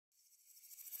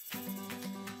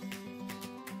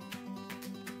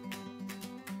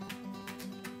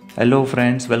Hello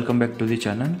friends, welcome back to the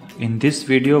channel. In this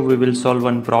video we will solve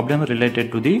one problem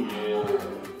related to the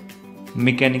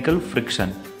mechanical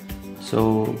friction.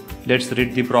 So let's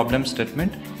read the problem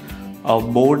statement. A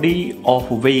body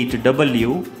of weight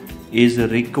W is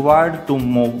required to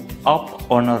move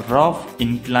up on a rough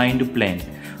inclined plane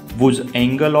whose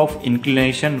angle of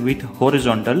inclination with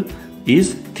horizontal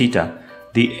is theta.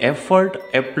 The effort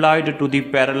applied to the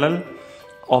parallel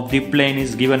of the plane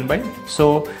is given by,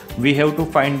 so we have to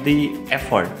find the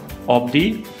effort of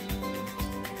the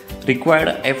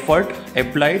required effort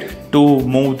applied to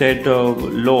move that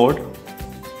load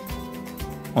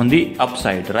on the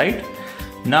upside, right?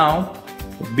 Now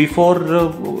before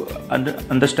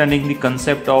understanding the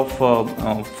concept of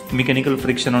mechanical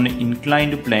friction on an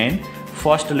inclined plane,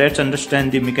 first let's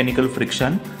understand the mechanical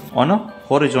friction on a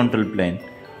horizontal plane.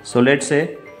 So let's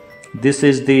say this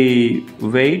is the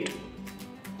weight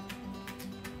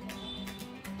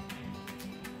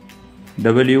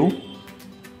W,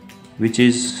 which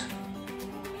is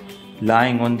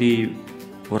lying on the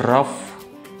rough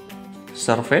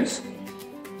surface,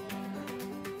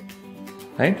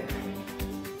 right?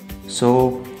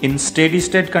 So in steady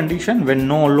state condition, when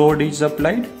no load is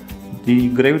applied, the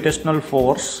gravitational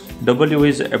force W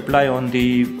is applied on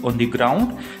the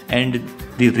ground, and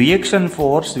the reaction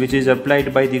force which is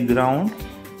applied by the ground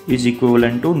is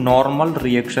equivalent to normal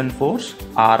reaction force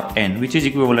Rn, which is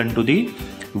equivalent to the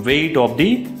weight of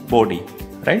the body,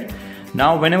 right?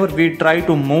 Now whenever we try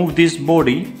to move this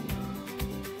body,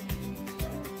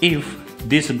 if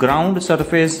this ground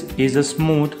surface is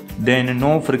smooth, then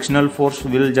no frictional force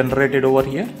will generated over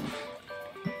here.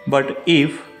 But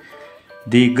if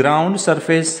the ground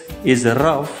surface is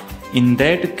rough, in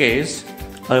that case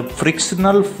a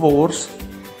frictional force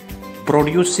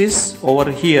produces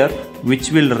over here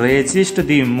which will resist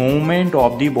the movement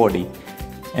of the body,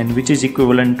 and which is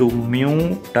equivalent to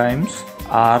mu times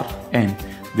Rn,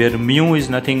 where mu is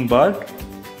nothing but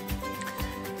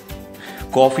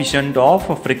coefficient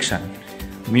of friction.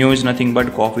 Mu is nothing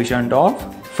but coefficient of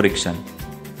friction,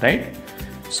 right?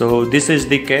 So this is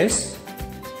the case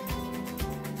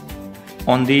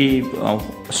on the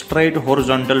straight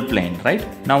horizontal plane, right?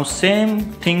 Now same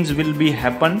things will be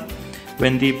happen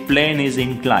when the plane is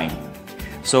inclined.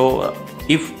 So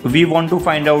if we want to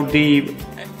find out the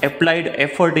applied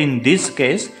effort in this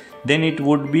case, then it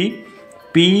would be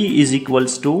P is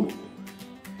equals to,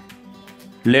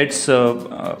 let's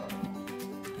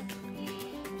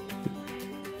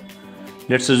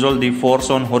resolve the force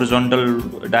on horizontal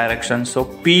direction. So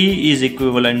P is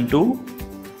equivalent to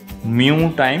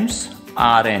mu times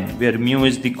Rn, where mu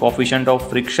is the coefficient of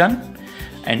friction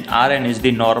and Rn is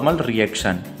the normal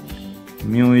reaction.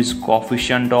 Mu is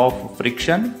coefficient of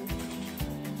friction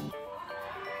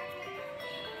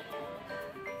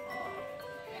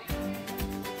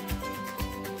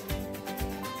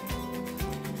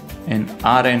and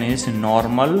Rn is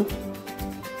normal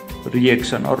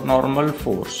reaction or normal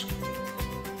force.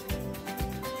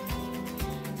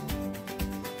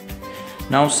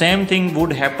 Now same thing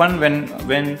would happen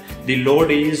when the load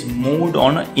is moved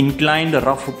on an inclined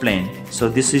rough plane. So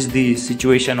this is the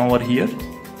situation over here.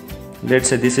 Let's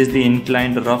say this is the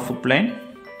inclined rough plane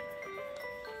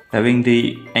having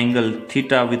the angle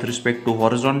theta with respect to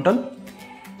horizontal,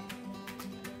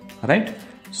 right?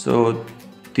 So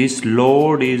this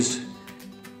load is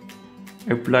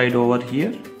applied over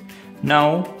here.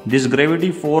 Now this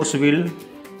gravity force will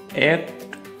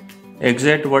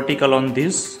exert vertical on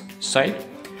this side,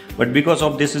 but because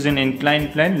of this is an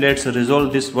inclined plane, let's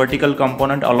resolve this vertical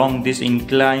component along this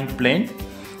inclined plane.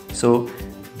 So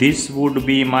this would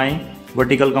be my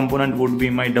vertical component would be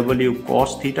my W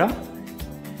cos theta,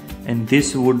 and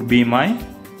this would be my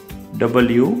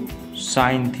W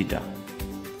sin theta,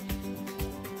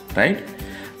 right?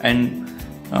 And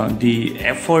the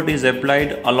effort is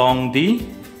applied along the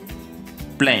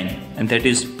plane, and that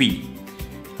is P,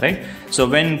 right? So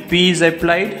when P is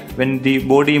applied, when the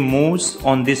body moves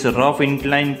on this rough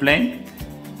inclined plane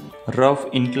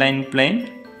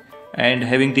and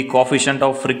having the coefficient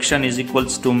of friction is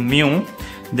equals to mu,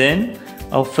 then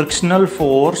a frictional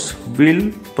force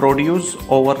will produce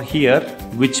over here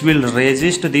which will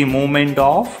resist the movement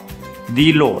of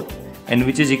the load, and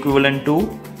which is equivalent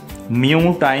to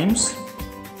mu times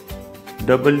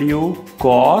W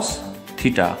cos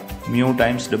theta, mu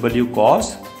times W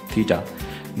cos theta.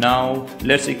 Now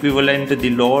let's equivalent the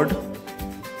load.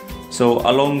 So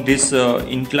along this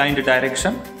inclined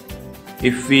direction,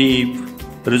 if we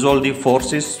resolve the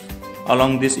forces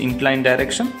along this inclined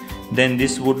direction, then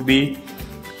this would be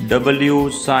W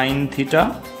sin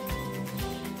theta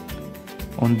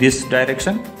on this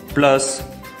direction plus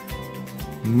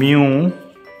mu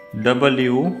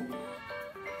W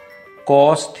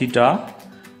cos theta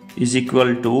is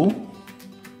equal to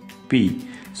P.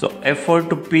 So effort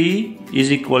P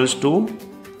is equals to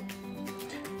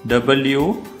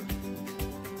W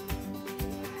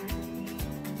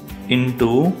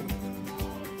into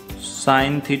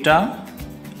sin theta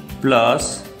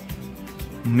plus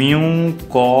mu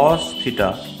cos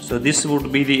theta. So this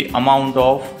would be the amount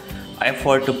of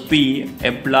effort P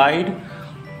applied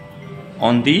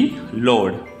on the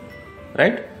load,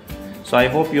 right? So I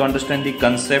hope you understand the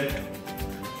concept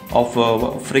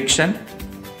of friction,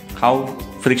 how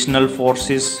frictional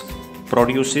forces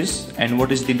produces and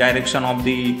what is the direction of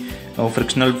the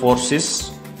frictional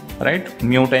forces, right?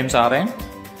 Mu times Rn.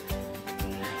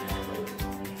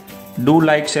 Do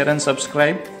like, share and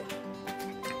subscribe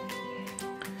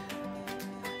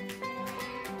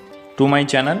to my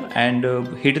channel and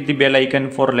hit the bell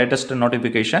icon for latest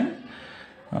notification.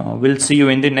 We'll see you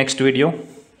in the next video.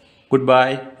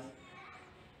 Goodbye.